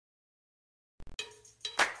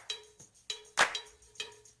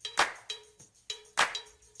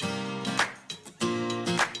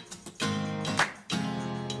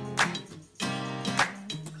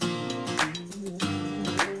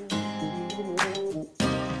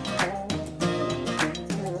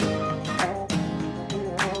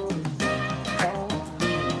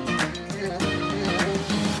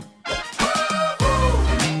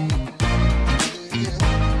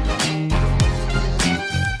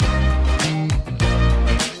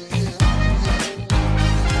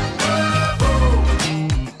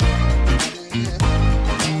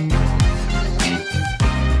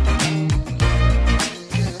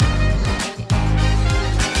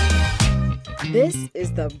This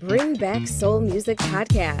is the Bring Back Soul Music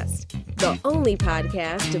Podcast, the only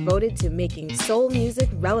podcast devoted to making soul music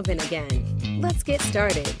relevant again. Let's get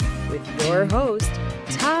started with your host,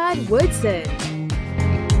 Todd Woodson.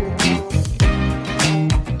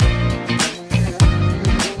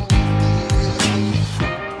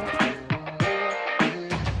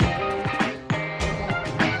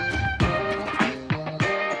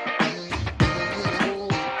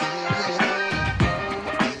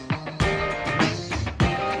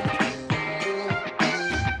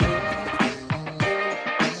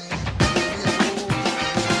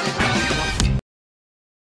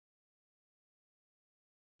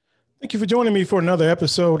 Thank you for joining me for another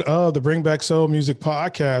episode of the Bring Back Soul Music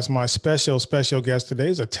Podcast. My special guest today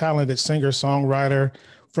is a talented singer-songwriter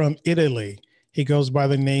from Italy. He goes by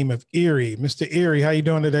the name of Erri. Mr. Erri, how you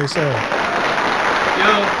doing today, sir? Yo,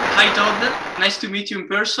 hi Todd. Nice to meet you in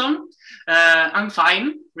person. I'm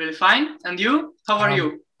fine, really fine. And you? How are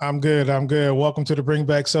you? I'm good. Welcome to the Bring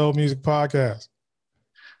Back Soul Music Podcast.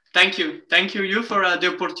 Thank you for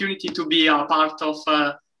the opportunity to be a part of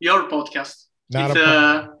your podcast.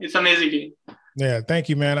 It's amazing. Yeah, thank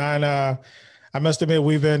you, man. I must admit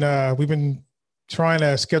we've been trying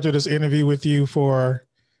to schedule this interview with you for,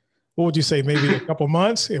 what would you say, maybe a couple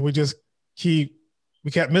months, and we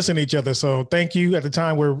kept missing each other. So thank you. At the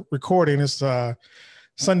time we're recording, it's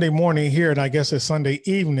Sunday morning here, and I guess it's Sunday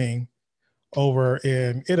evening over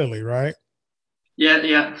in Italy, right?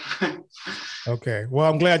 Yeah. Okay. Well,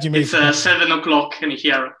 I'm glad you made it. It's 7 o'clock in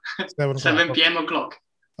here. 7 p.m. o'clock.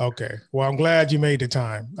 Okay. Well, I'm glad you made the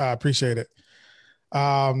time. I appreciate it.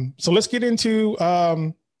 So let's get into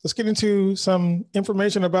some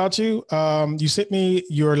information about you. You sent me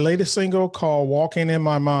your latest single called "Walking in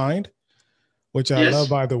My Mind," which I love,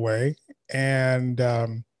 by the way. And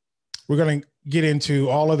we're going to get into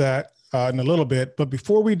all of that in a little bit. But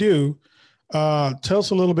before we do, tell us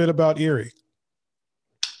a little bit about Erri.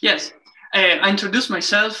 Yes. I introduce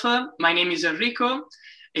myself. My name is Enrico,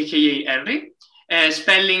 aka Erri.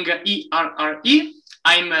 Spelling E-R-R-E.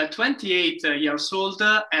 I'm 28 years old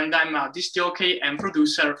and I'm a disc jockey and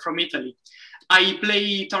producer from Italy. I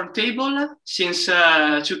play turntable since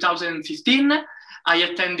 2015. I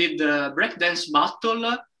attended the breakdance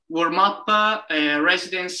battle, warm-up,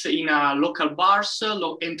 residence in a local bars,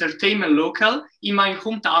 entertainment local in my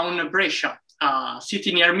hometown Brescia,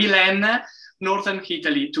 city near Milan, northern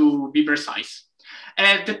Italy to be precise.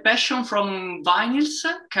 The passion from vinyls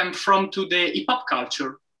came from to the hip-hop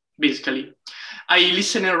culture, basically. I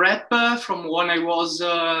listen to rap from when I was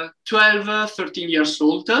 12, 13 years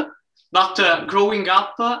old. But growing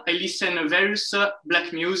up, I listen to various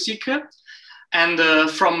black music. And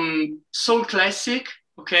from soul classic,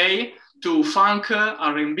 to funk,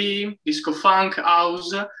 R&B, disco funk,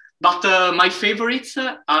 house. But my favorites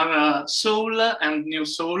are soul and new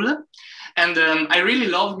soul. And I really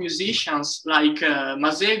love musicians like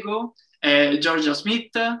Masego, Georgia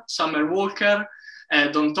Smith, Summer Walker,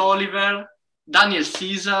 Don Toliver, Daniel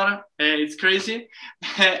Caesar. It's crazy.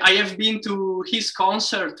 I have been to his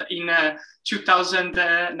concert in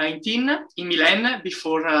 2019 in Milan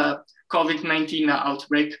before COVID-19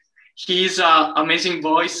 outbreak. His amazing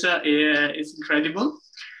voice is incredible.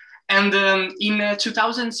 And in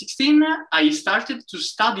 2016, I started to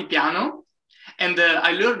study piano. And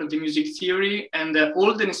I learned the music theory and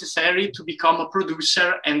all the necessary to become a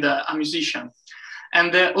producer and a musician.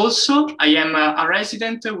 And also, I am a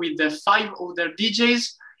resident with 5 other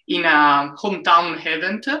DJs in a hometown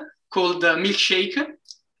event called Milkshake.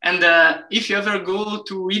 And if you ever go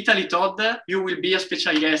to Italy, Todd, you will be a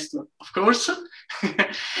special guest, of course.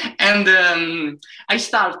 And I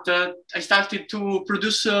started to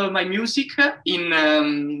produce my music in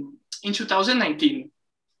 2019.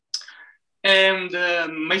 And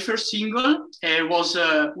my first single was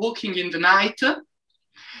Walking in the Night.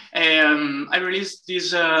 I released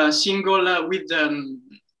this single with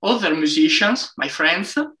other musicians, my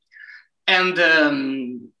friends. And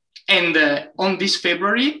on this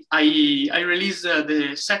February, I released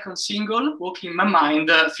the second single, Walking in My Mind,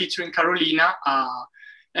 featuring Carolina,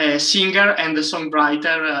 a singer and a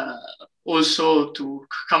songwriter, also to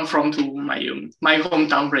come from to my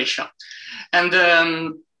hometown, Brescia.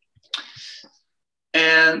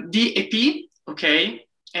 And the EP,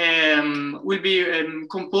 will be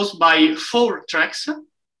composed by 4 tracks,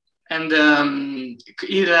 and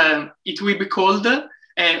it will be called a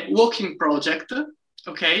walking project,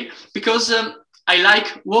 because I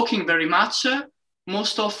like walking very much.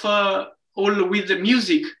 Most of all with the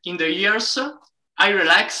music in the ears, I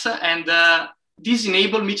relax, and this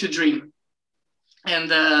enabled me to dream. And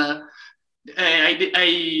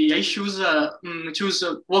I choose a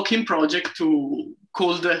working project to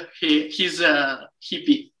called his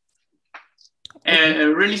hippie.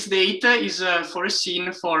 Release date is for a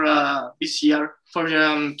scene for this year, for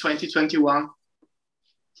 2021.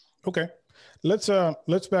 Okay, let's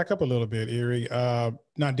back up a little bit, Erri.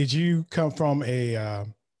 Now, did you come from a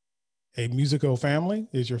musical family?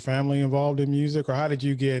 Is your family involved in music, or how did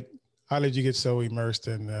you get so immersed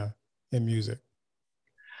in music?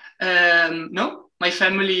 No, my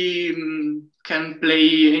family can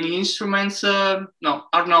play any instruments. No,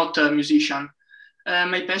 are not a musician.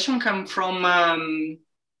 My passion comes from I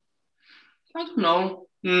don't know.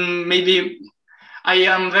 Maybe I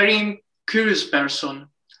am very curious person,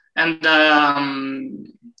 and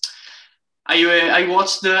I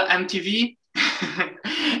watched the MTV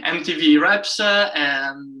MTV Raps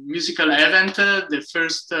and musical event, the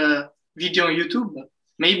first video on YouTube.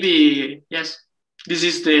 Maybe yes, this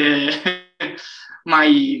is the my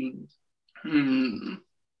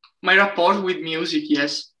my rapport with music.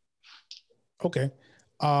 Yes. Okay.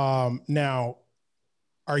 Now,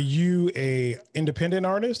 are you a independent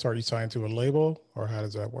artist? Are you signed to a label, or how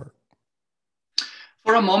does that work?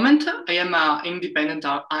 For a moment, I am an independent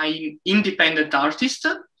artist,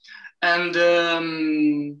 and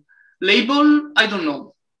label, I don't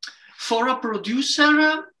know. For a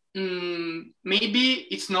producer, maybe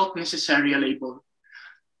it's not necessary a label.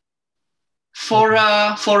 For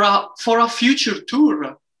a future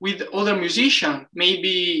tour with other musicians,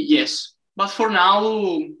 maybe yes. But for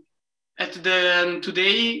now,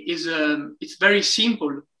 today is it's very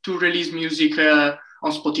simple to release music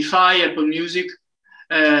on Spotify, Apple Music.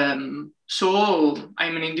 So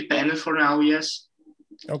I'm an independent for now. Yes.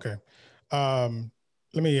 Okay.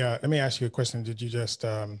 Let me ask you a question. Did you just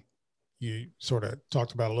you sort of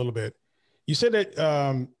talked about a little bit? You said that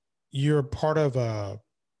you're part of a.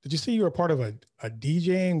 Did you say you were part of a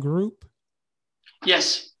DJing group?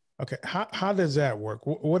 Yes. Okay. How does that work?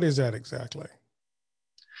 What is that exactly?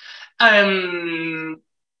 One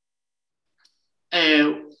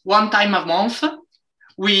time a month,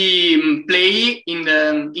 we play in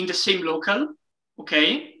the same local,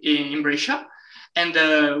 okay, in Brescia, and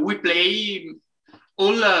we play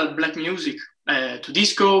all black music, to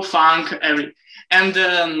disco, funk, every, and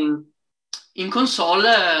in console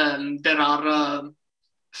there are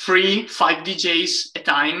 3-5 DJs a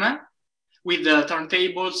time with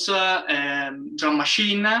turntables, drum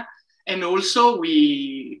machine, and also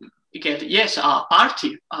we get a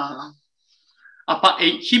party, a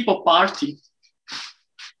hip hop party.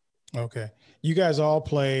 Okay. You guys all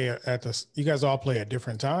play at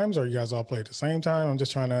different times, or you guys all play at the same time? I'm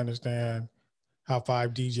just trying to understand how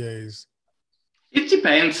 5 DJs. It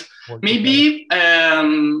depends. Maybe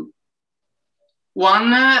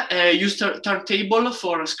one use turntable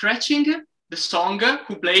for scratching the song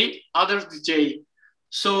who play other DJ.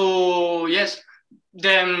 So yes,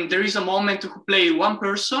 then there is a moment to play one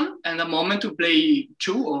person and a moment to play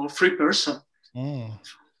 2 or 3 person.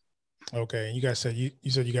 Okay. You guys said you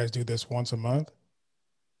said you guys do this once a month?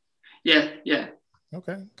 Yeah.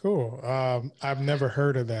 Okay, cool. I've never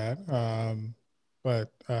heard of that.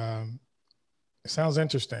 But it sounds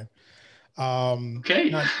interesting. Okay.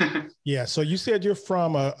 Now, yeah. So you said you're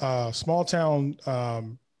from a small town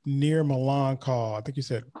near Milan called, I think you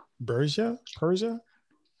said Brescia?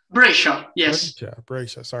 Brescia, yes.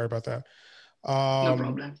 Brescia. Sorry about that. No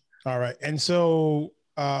problem. All right. And so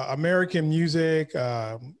American music,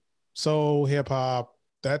 soul, hip hop,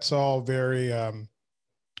 that's all very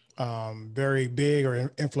very big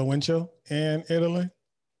or influential in Italy?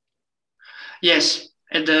 Yes.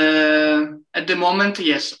 At the moment,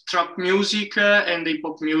 yes. Trap music and hip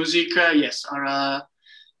hop music, yes, are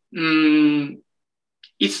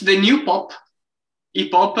it's the new pop.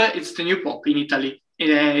 Hip hop, it's the new pop in Italy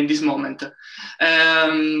in this moment.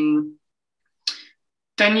 10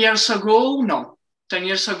 years ago, no. 10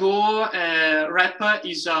 years ago, rap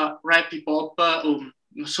is rap, hip hop,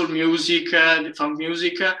 soul music, the funk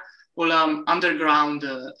music, all underground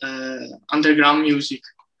music.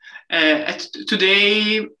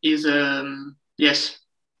 Today is yes,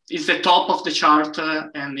 it's the top of the chart,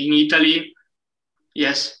 and in Italy,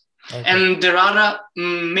 yes. Okay. And there are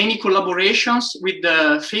many collaborations with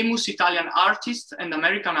the famous Italian artists and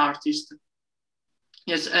American artists.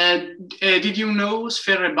 Yes. Did you know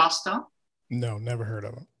Sfera Basta? No, never heard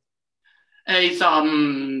of him. It's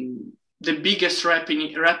the biggest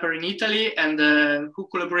rapper in Italy, and who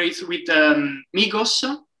collaborates with Migos,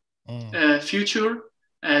 Future,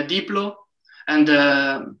 Diplo, and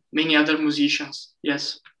many other musicians.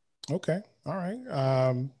 Yes. Okay. All right.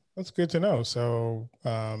 That's good to know. So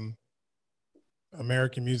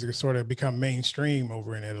American music has sort of become mainstream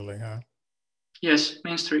over in Italy, huh? Yes,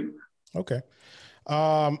 mainstream. Okay.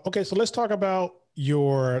 Okay, so let's talk about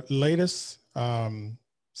your latest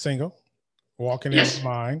single, Walking in Yes. My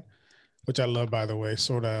Mind, which I love, by the way,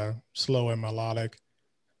 sort of slow and melodic.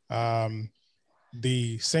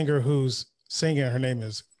 The singer who's singing, her name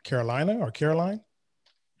is Carolina or Caroline?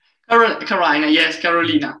 Carolina, yes,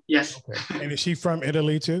 Carolina, yes. Okay. And is she from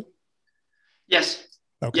Italy too? Yes,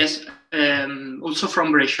 Okay. yes, also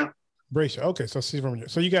from Brescia. Brescia. Okay, so she's from.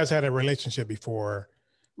 So you guys had a relationship before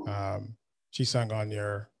she sung on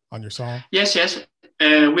your song? Yes, yes.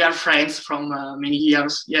 We are friends from many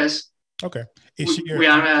years. Yes. Okay. We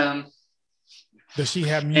are. Does she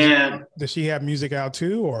have music? Does she have music out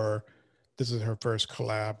too, or this is her first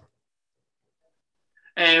collab?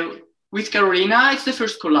 With Carolina, it's the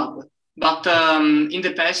first collab. But in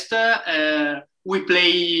the past, we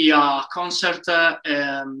play a concert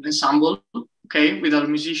ensemble, okay, with other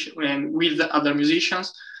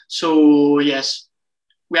musicians. So yes,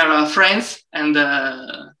 we are friends and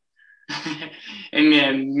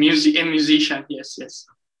musician. Yes, yes.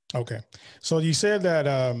 Okay, so you said that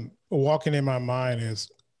 "Walking in My Mind"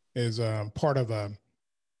 is part of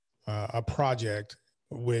a project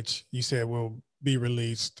which you said will be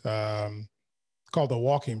released, called the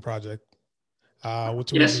Walking Project,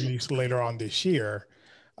 which will be released later on this year.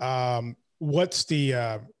 What's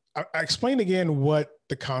the explain again what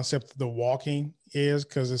the concept of the walking is,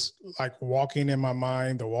 because it's like Walking in My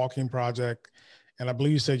Mind, the Walking Project, and I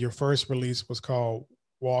believe you said your first release was called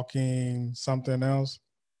Walking something else.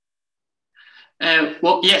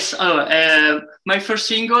 Well, yes. My first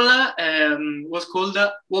single was called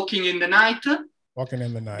 "Walking in the Night." Walking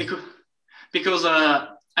in the night. Because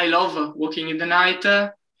I love walking in the night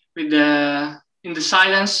with in the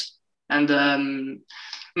silence, and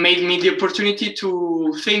made me the opportunity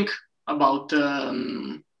to think about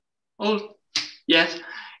yes,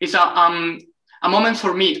 it's a moment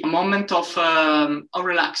for me, a moment of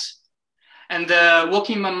relax, and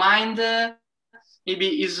walking my mind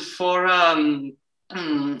maybe is for a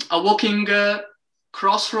walking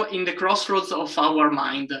crossroad in the crossroads of our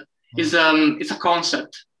mind. It's a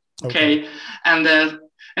concept. Okay. And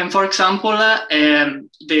for example,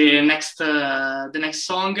 the next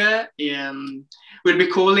song will be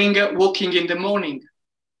calling "Walking in the Morning."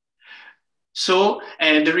 So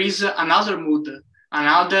there is another mood,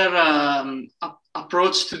 another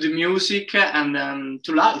approach to the music and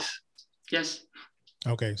to life. Yes.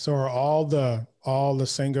 Okay, so are all the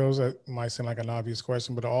singles, that might seem like an obvious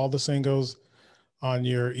question, but all the singles on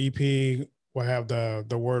your EP will have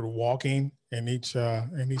the word "walking" in each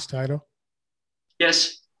title?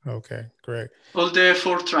 Yes. Okay, great. All the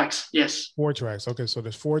 4 tracks, yes. 4 tracks. Okay, so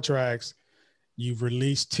there's 4 tracks. You've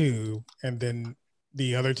released 2, and then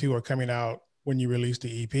the other 2 are coming out when you release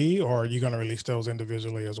the EP, or are you going to release those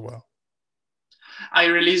individually as well? I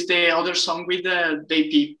released the other song with the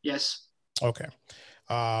EP, yes. Okay.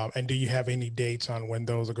 And do you have any dates on when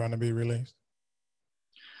those are going to be released?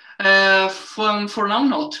 For now,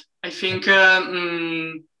 not. I think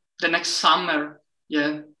the next summer,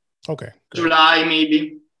 yeah. Okay. Great. July,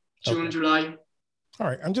 maybe. June, okay. July. All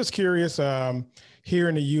right. I'm just curious, here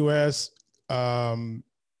in the US,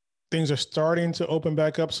 things are starting to open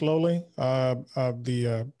back up slowly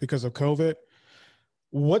because of COVID.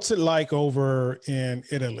 What's it like over in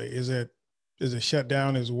Italy? Is it shut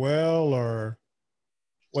down as well, or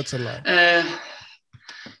what's it like?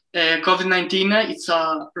 COVID-19, it's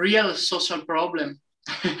a real social problem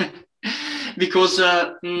because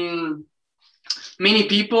many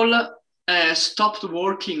people stopped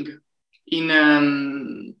working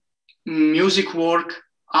in music work,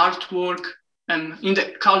 artwork, and in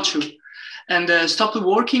the culture, and stopped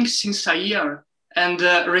working since a year, and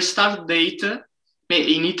restart date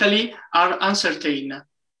in Italy are uncertain.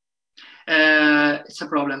 It's a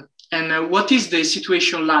problem. And what is the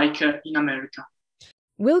situation like in America?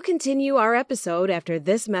 We'll continue our episode after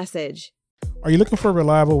this message. Are you looking for a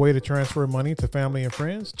reliable way to transfer money to family and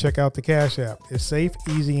friends? Check out the Cash App. It's safe,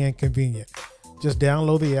 easy, and convenient. Just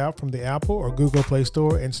download the app from the Apple or Google Play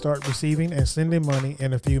Store and start receiving and sending money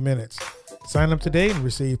in a few minutes. Sign up today and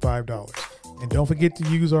receive $5. And don't forget to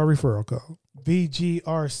use our referral code,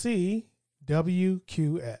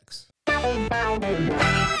 VGRCWQX.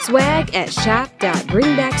 Swag at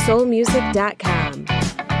shop.bringbacksoulmusic.com.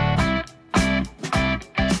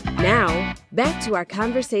 Now, back to our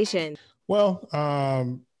conversation. Well,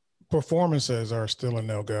 performances are still a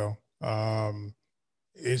no-go.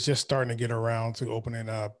 It's just starting to get around to opening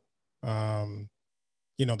up,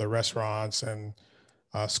 the restaurants, and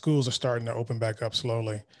schools are starting to open back up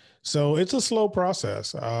slowly. So it's a slow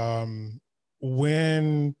process.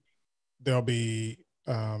 when there'll be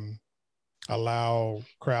allow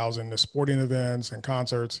crowds in the sporting events and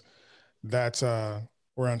concerts, that's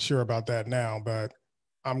we're unsure about that now, but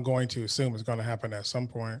I'm going to assume it's going to happen at some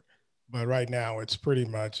point. But right now, it's pretty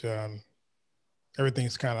much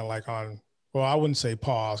everything's kind of like on. Well, I wouldn't say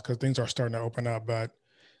pause because things are starting to open up, but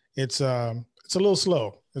it's a little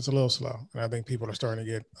slow. It's a little slow, and I think people are starting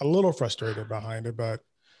to get a little frustrated behind it. But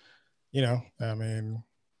I mean,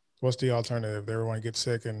 what's the alternative? Everyone gets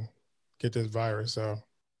sick and get this virus, so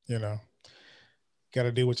got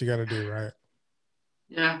to do what you got to do, right?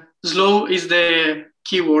 Yeah, slow is the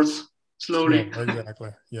keyword. Slowly. Slow, exactly.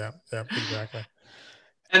 Yeah, exactly.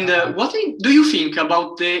 And what do you think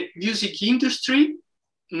about the music industry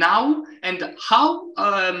now, and how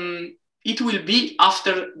it will be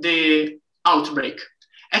after the outbreak?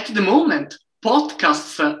 At the moment,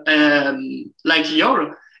 podcasts like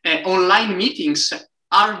your online meetings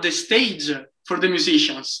are the stage for the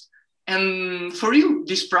musicians. And for you,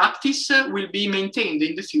 this practice will be maintained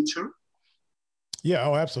in the future? Yeah,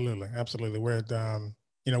 oh, absolutely. Absolutely. We're at,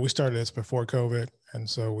 we started this before COVID. And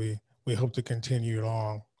so we hope to continue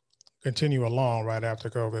along right after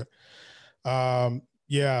COVID.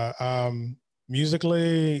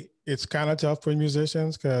 Musically, it's kind of tough for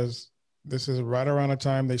musicians because this is right around the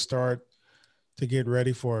time they start to get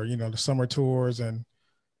ready for, the summer tours and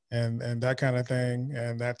that kind of thing.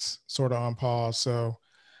 And that's sort of on pause. So,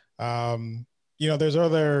 there's you have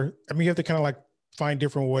to kind of like find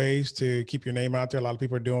different ways to keep your name out there. A lot of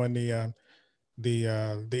people are doing the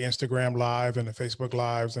Instagram live and the Facebook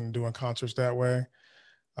lives and doing concerts that way.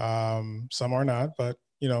 Some are not, but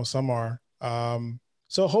some are.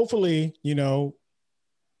 So hopefully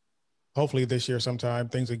this year sometime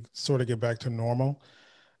things will sort of get back to normal.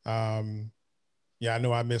 I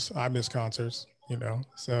know I miss concerts,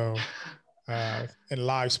 so and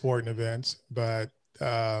live sporting events, but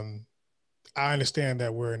I understand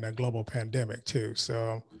that we're in a global pandemic too.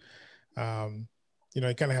 So, you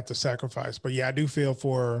kind of have to sacrifice. But yeah, I do feel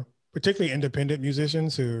for particularly independent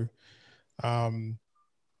musicians who,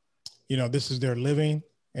 this is their living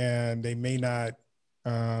and they may not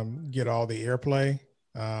get all the airplay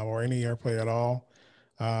or any airplay at all.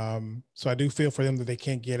 So I do feel for them that they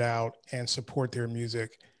can't get out and support their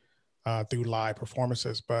music through live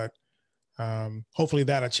performances. But hopefully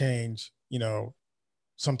that'll change,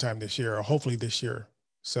 sometime this year or hopefully this year.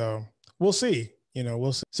 So we'll see,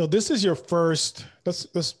 we'll see. So this is your first,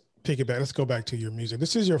 let's pick it back. Let's go back to your music.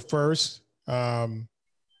 This is your first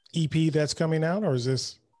EP that's coming out, or is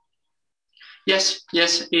this? Yes.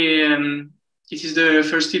 It is the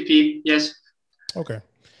first EP. Yes. Okay.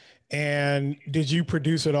 And did you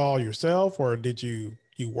produce it all yourself, or did you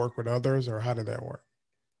work with others, or how did that work?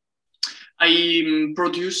 I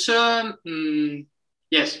produce,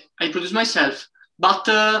 yes, I produce myself. But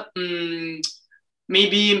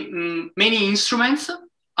maybe many instruments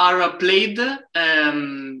are played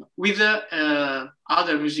with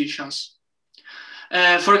other musicians.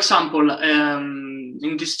 For example,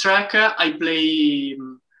 in this track, I play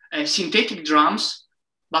synthetic drums,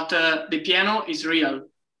 but the piano is real.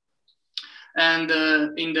 And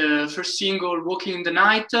in the first single, Walking in the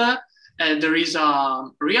Night, there is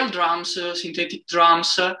real drums, synthetic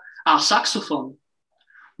drums, a saxophone.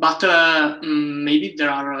 But maybe there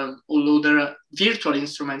are all other virtual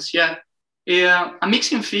instruments. Yeah, I'm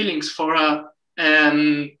mixing feelings for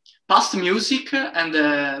past music and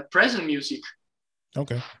present music.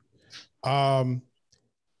 Okay.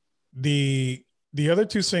 The other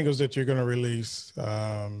two singles that you're going to release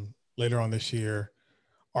later on this year,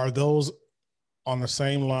 are those on the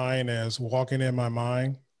same line as Walking in My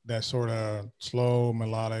Mind, that sort of slow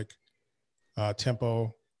melodic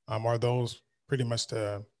tempo? Are those pretty much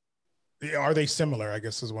are they similar, I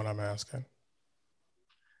guess is what I'm asking.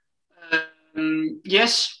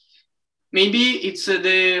 Yes, maybe it's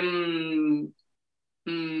the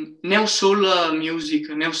neo soul music,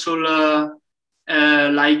 neo soul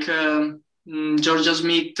like Georgia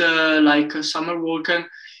Smith, like Summer Walker.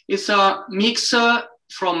 It's a mix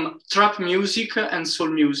from trap music and soul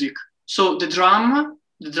music. So the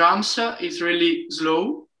drums is really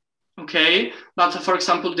slow. Okay, but for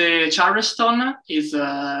example, the Charleston is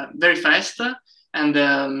very fast, and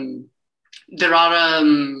there are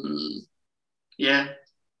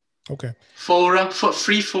okay, four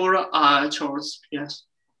chords. Yes.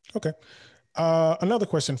 Okay. Another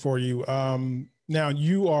question for you. Now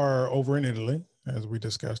you are over in Italy, as we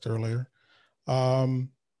discussed earlier, and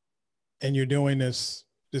you're doing this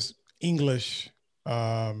English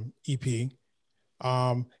EP.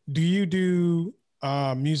 Do you do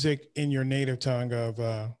music in your native tongue of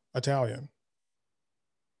Italian?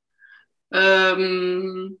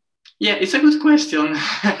 Yeah, it's a good question.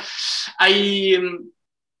 I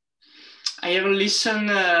have listened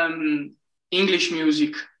English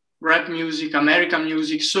music, rap music, American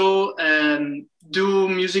music. So do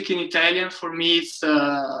music in Italian for me, it's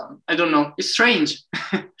I don't know, it's strange.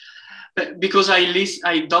 Because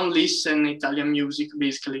I don't listen Italian music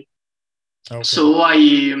basically. Okay. So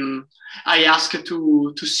I ask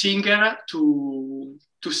to singer to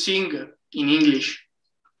sing in English.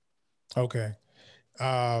 Okay.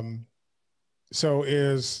 So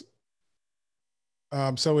is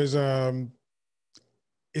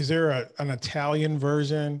there an Italian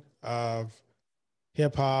version of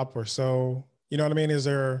hip hop or soul? You know what I mean? Is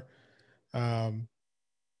there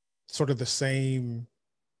sort of the same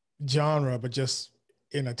genre, but just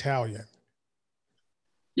in Italian?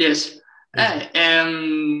 Yes.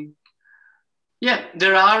 Yeah,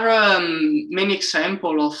 there are many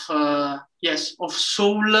examples of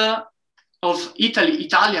soul, of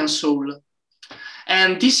Italian soul.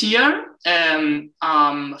 And this year,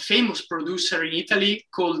 famous producer in Italy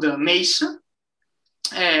called Mace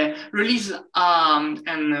released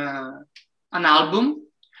an album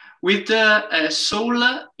with a soul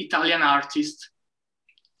Italian artist.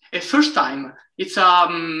 First time, it's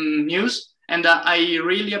news, and I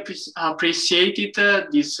really appreciated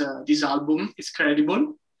this album. It's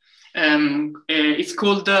credible. It's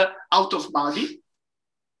called Out of Body.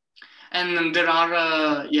 And there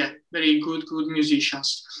are very good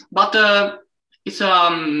musicians, but it's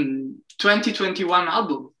a 2021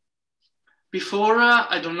 album. Before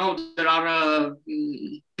I don't know, there are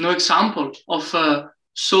no example of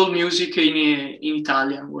soul music in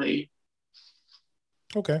Italian way.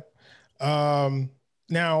 Okay.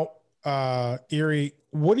 Now, Erri,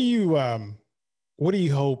 what do you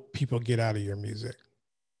hope people get out of your music?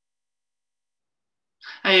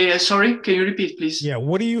 Sorry, can you repeat, please? Yeah,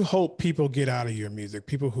 what do you hope people get out of your music?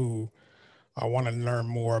 People who want to learn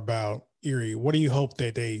more about Erri, what do you hope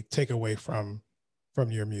that they take away from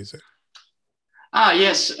your music?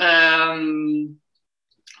 Yes.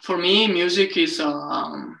 For me, music is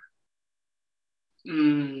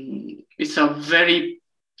it's a very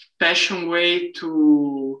passionate way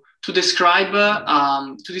to describe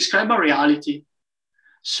a reality.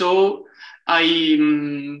 So I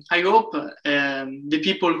hope the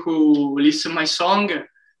people who listen my song,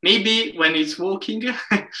 maybe when it's walking,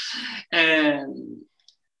 have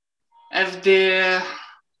an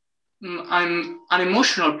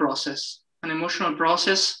emotional process, and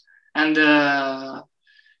a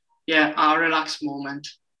relaxed moment.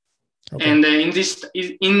 Okay. And in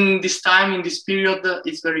this time, in this period,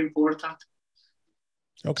 it's very important.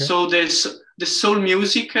 Okay. So the soul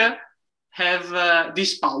music have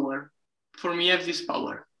this power. For me, have this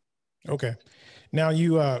power. Okay. Now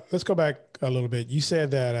let's go back a little bit. You said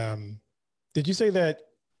that, did you say that,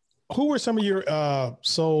 who were some of your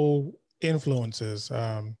soul influences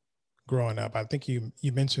growing up? I think you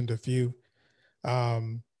mentioned a few.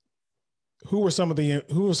 Who were some of the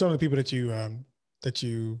people that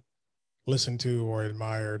you listened to or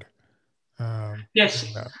admired? Yes,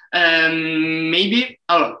 maybe.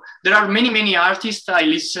 There are many artists. I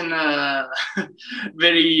listen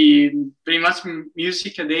very much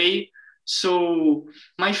music a day. So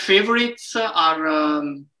my favorites are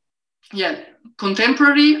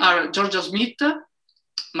contemporary are Georgia Smith,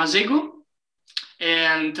 Masego,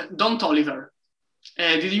 and Don Toliver.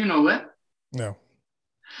 Did you know it? No.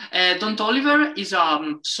 Don Toliver is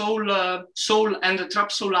a soul and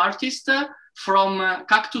trap soul artist from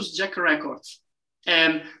Cactus Jack Records,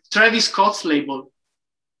 Travis Scott's label.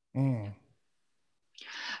 Mm.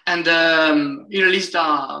 And he released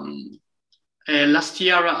last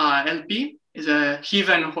year LP, is a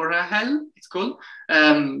Heaven or Hell, it's called.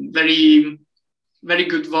 Very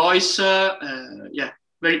good voice,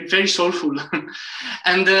 very soulful.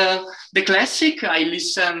 And the classic, I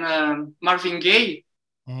listen Marvin Gaye,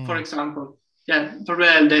 for example. Yeah,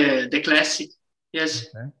 the classic, yes.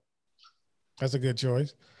 Okay. That's a good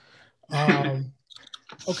choice.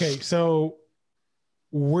 Okay, so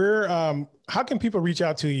how can people reach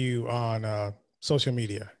out to you on social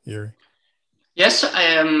media, Erri? Yes,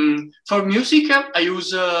 for music, I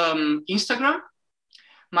use Instagram.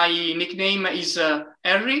 My nickname is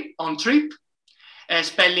Erri on Trip,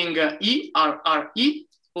 spelling ERREONTREP,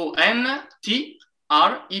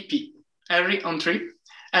 Erri on Trip.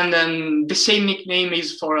 And then the same nickname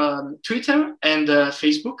is for Twitter and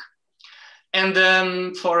Facebook. And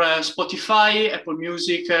for Spotify, Apple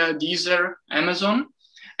Music, Deezer, Amazon,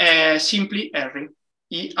 simply Erri,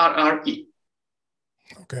 ERRE.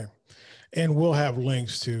 Okay. And we'll have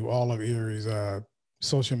links to all of Erri's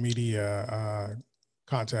social media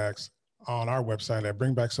contacts on our website at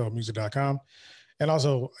bringbacksoulmusic.com and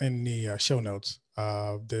also in the show notes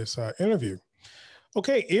of this interview.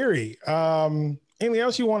 Okay, Erri, anything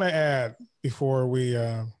else you want to add before we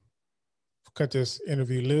cut this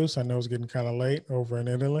interview loose? I know it's getting kind of late over in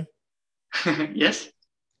Italy. Yes.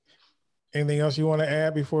 Anything else you want to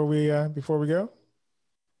add before we go?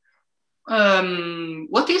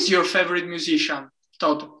 What is your favorite musician,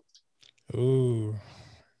 Todd? Ooh,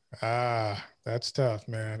 that's tough,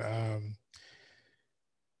 man.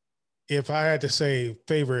 If I had to say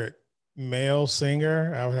favorite male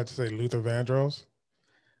singer, I would have to say Luther Vandross.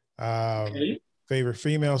 Okay. Favorite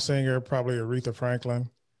female singer, probably Aretha Franklin.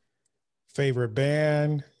 Favorite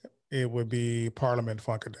band, it would be Parliament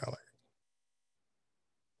Funkadelic.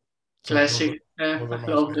 So Classic. those are I my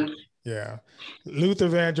love favorites. them. Yeah. Luther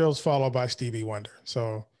Vandross followed by Stevie Wonder.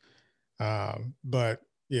 So, but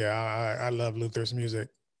yeah, I love Luther's music.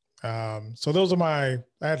 So those are I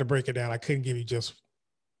had to break it down. I couldn't give you just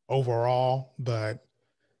overall, but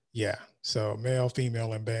yeah. So male,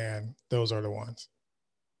 female, and band, those are the ones.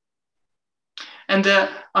 And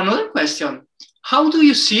another question, how do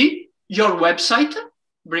you see your website,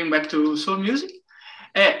 Bring Back to Soul Music,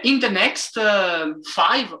 in the next 5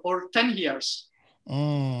 or 10 years?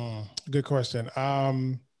 Good question.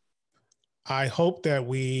 I hope that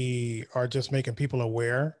we are just making people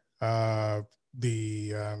aware that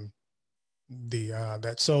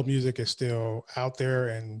soul music is still out there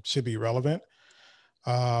and should be relevant.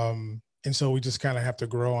 And so we just kind of have to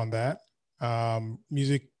grow on that.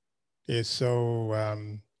 Music is so,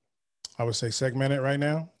 I would say, segmented right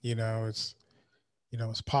now. It's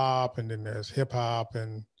pop, and then there's hip hop,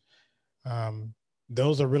 and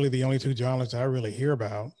those are really the only 2 genres that I really hear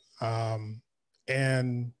about.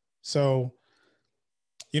 And so,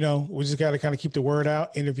 we just got to kind of keep the word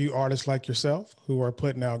out, interview artists like yourself who are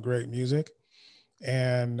putting out great music,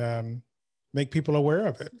 and make people aware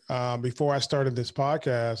of it. Before I started this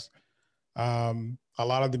podcast, a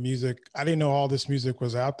lot of the music, I didn't know all this music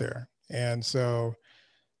was out there. And so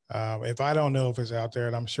if I don't know if it's out there,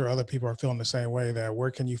 and I'm sure other people are feeling the same way, that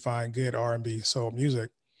where can you find good R&B soul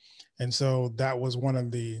music? And so that was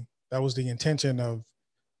the intention of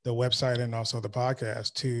the website and also the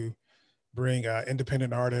podcast, to bring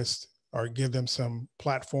independent artists or give them some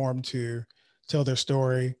platform to tell their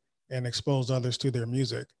story and expose others to their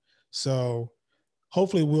music. So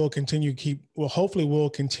hopefully we'll continue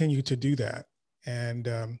to do that and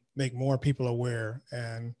make more people aware,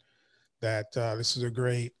 and that this is a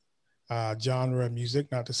great genre of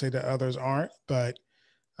music. Not to say that others aren't, but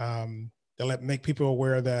they'll make people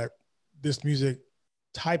aware that this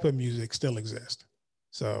type of music still exists.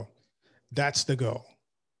 So that's the goal.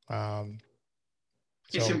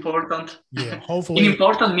 It's important. Yeah, hopefully. An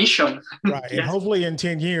important mission. Right. Yes. And hopefully in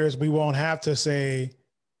 10 years, we won't have to say,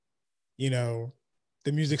 the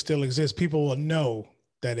music still exists. People will know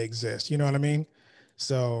that it exists. You know what I mean?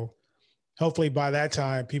 So hopefully by that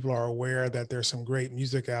time, people are aware that there's some great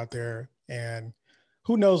music out there, and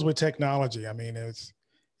who knows with technology. I mean, it's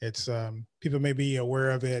people may be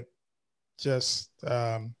aware of it just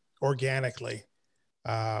organically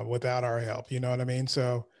without our help. You know what I mean?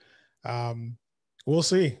 So we'll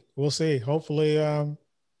see. Hopefully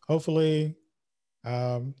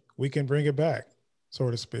we can bring it back, so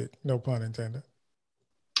to speak. No pun intended.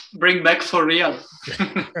 Bring back for real.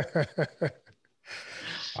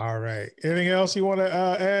 All right. Anything else you want to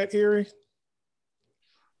add, Erri?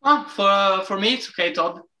 For me, it's okay,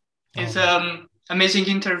 Todd. It's amazing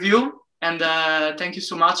interview, and thank you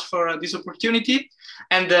so much for this opportunity.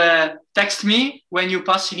 And text me when you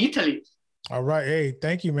pass in Italy. All right. Hey,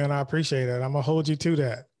 thank you, man. I appreciate it. I'm gonna hold you to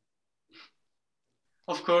that.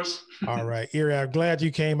 Of course. All right, Erri, I'm glad you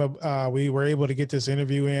came up. We were able to get this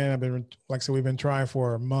interview in. Like I said, we've been trying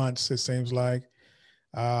for months, it seems like.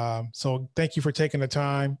 So thank you for taking the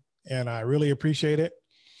time, and I really appreciate it.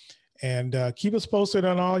 And keep us posted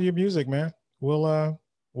on all your music, man. We'll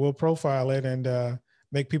profile it and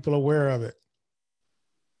make people aware of it.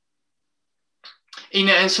 In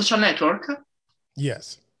a social network?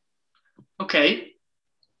 Yes. Okay.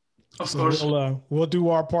 Of course. We'll do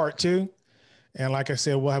our part too. And like I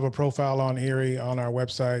said, we'll have a profile on Erri on our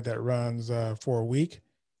website that runs for a week.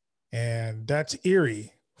 And that's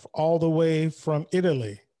Erri, all the way from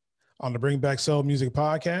Italy, on the Bring Back Soul Music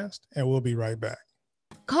podcast. And we'll be right back.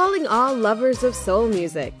 Calling all lovers of soul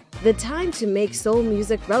music. The time to make soul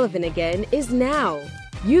music relevant again is now.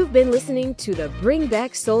 You've been listening to the Bring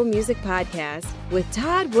Back Soul Music podcast with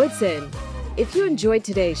Todd Woodson. If you enjoyed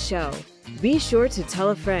today's show, be sure to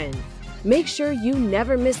tell a friend. Make sure you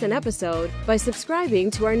never miss an episode by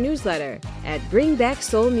subscribing to our newsletter at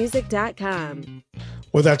bringbacksoulmusic.com.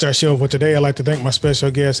 Well, that's our show for today. I'd like to thank my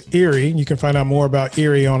special guest, Erri. You can find out more about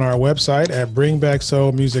Erri on our website at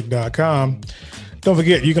bringbacksoulmusic.com. Don't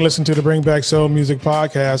forget, you can listen to the Bring Back Soul Music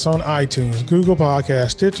podcast on iTunes, Google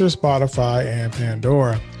Podcasts, Stitcher, Spotify, and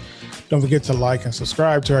Pandora. Don't forget to like and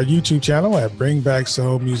subscribe to our YouTube channel at Bring Back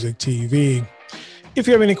Soul Music TV. If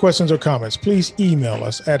you have any questions or comments, please email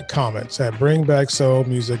us at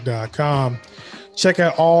comments@bringbacksoulmusic.com. Check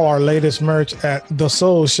out all our latest merch at The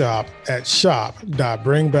Soul Shop at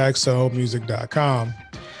shop.bringbacksoulmusic.com.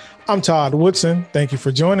 I'm Todd Woodson. Thank you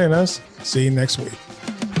for joining us. See you next week.